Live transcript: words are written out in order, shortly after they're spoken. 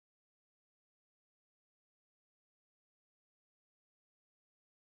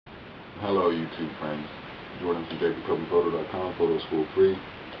Hello YouTube friends, Jordan from jphoto.com, Photo School Free,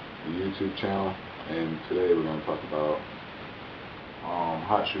 the YouTube channel, and today we're going to talk about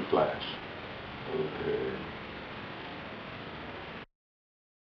hot shoe flash. Okay.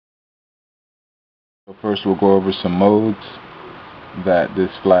 So first we'll go over some modes that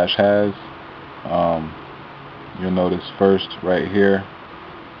this flash has. You'll notice first right here,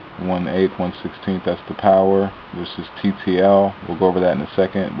 1/8, 1/16, that's the power. This is TTL. We'll go over that in a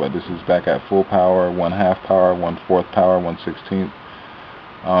second, but this is back at full power, 1/2 power, 1/4 power, 1/16.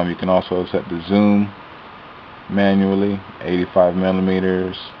 You can also set the zoom manually, 85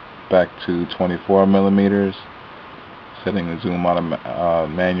 millimeters back to 24 millimeters, setting the zoom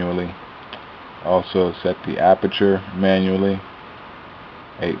manually. Also set the aperture manually,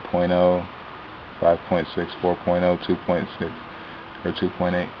 8.0, 5.6, 4.0, 2.6, or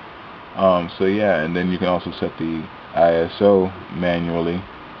 2.8. So yeah, and then you can also set the ISO manually.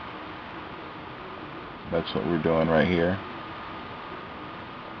 That's what we're doing right here.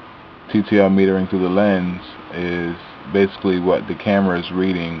 TTL metering through the lens is basically what the camera is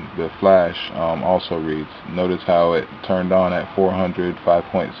reading. The flash also reads. Notice how it turned on at 400,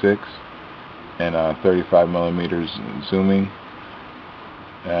 5.6, and 35 millimeters zooming.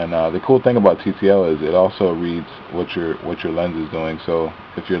 And the cool thing about TTL is it also reads what your lens is doing. So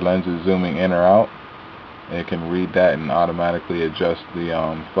if your lens is zooming in or out, it can read that and automatically adjust the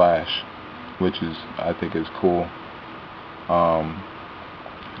flash, which is, I think, is cool.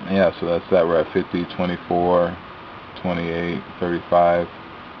 Yeah, so that's that. We're at 50, 24, 28, 35.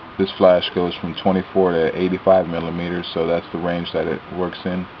 This flash goes from 24 to 85 millimeters, so that's the range that it works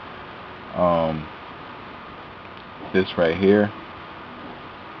in. This right here,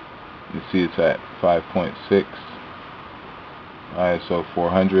 you see it's at 5.6, ISO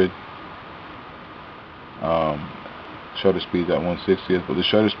 400. Shutter speed's at 1/60th, but the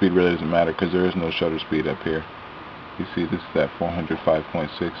shutter speed really doesn't matter because there is no shutter speed up here. You see this is at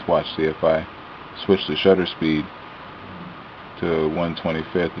 405.6. Watch, see if I switch the shutter speed to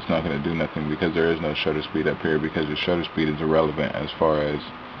 1/25th, it's not going to do nothing because there is no shutter speed up here, because your shutter speed is irrelevant as far as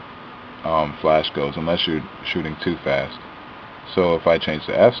flash goes, unless you're shooting too fast. So if I change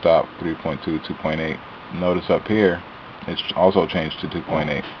the f-stop, 3.2, 2.8, notice up here it's also changed to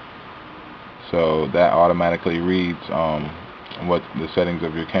 2.8. So that automatically reads what the settings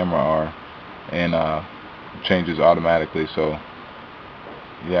of your camera are, and changes automatically. So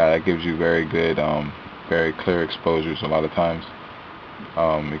yeah, that gives you very good, very clear exposures a lot of times.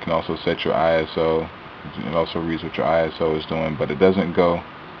 You can also set your ISO. It also reads what your ISO is doing, but it doesn't go,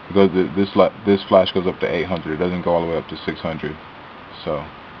 because this flash goes up to 800. It doesn't go all the way up to 600. So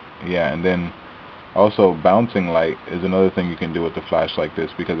yeah, and then also bouncing light is another thing you can do with the flash like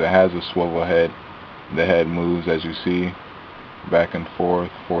this, because it has a swivel head. The head moves, as you see, back and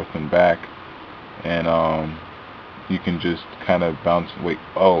forth, forth and back, and you can just kind of bounce. Wait,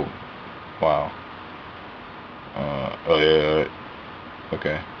 oh wow, oh yeah,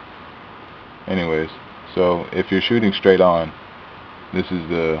 okay. Anyways, so if you're shooting straight on, this is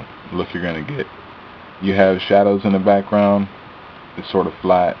the look you're gonna get. You have shadows in the background. It's sort of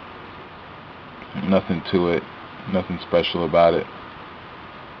flat, nothing to it, nothing special about it,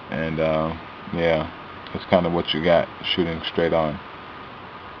 and yeah, that's kind of what you got shooting straight on.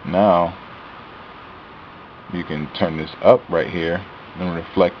 Now you can turn this up right here and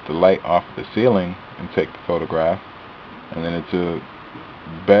reflect the light off the ceiling and take the photograph, and then it's a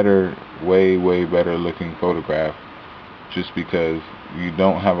better, way better looking photograph, just because you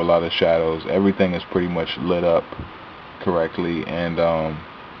don't have a lot of shadows. Everything is pretty much lit up correctly, and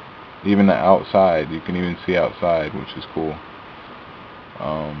even the outside, you can even see outside, which is cool.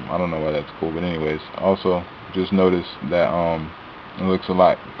 I don't know why that's cool, but anyways, also just notice that it looks a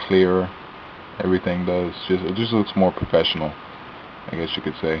lot clearer. Everything does. It just looks more professional, I guess you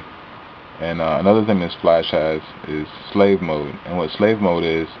could say. And another thing this flash has is slave mode. And what slave mode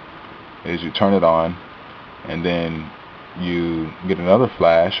is you turn it on, and then you get another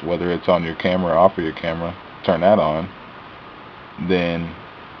flash, whether it's on your camera or off of your camera, turn that on. Then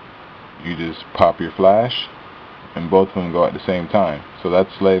you just pop your flash, and both of them go at the same time. So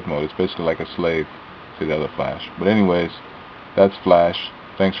that's slave mode. It's basically like a slave to the other flash. But anyways, that's flash.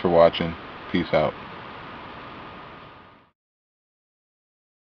 Thanks for watching. Peace out.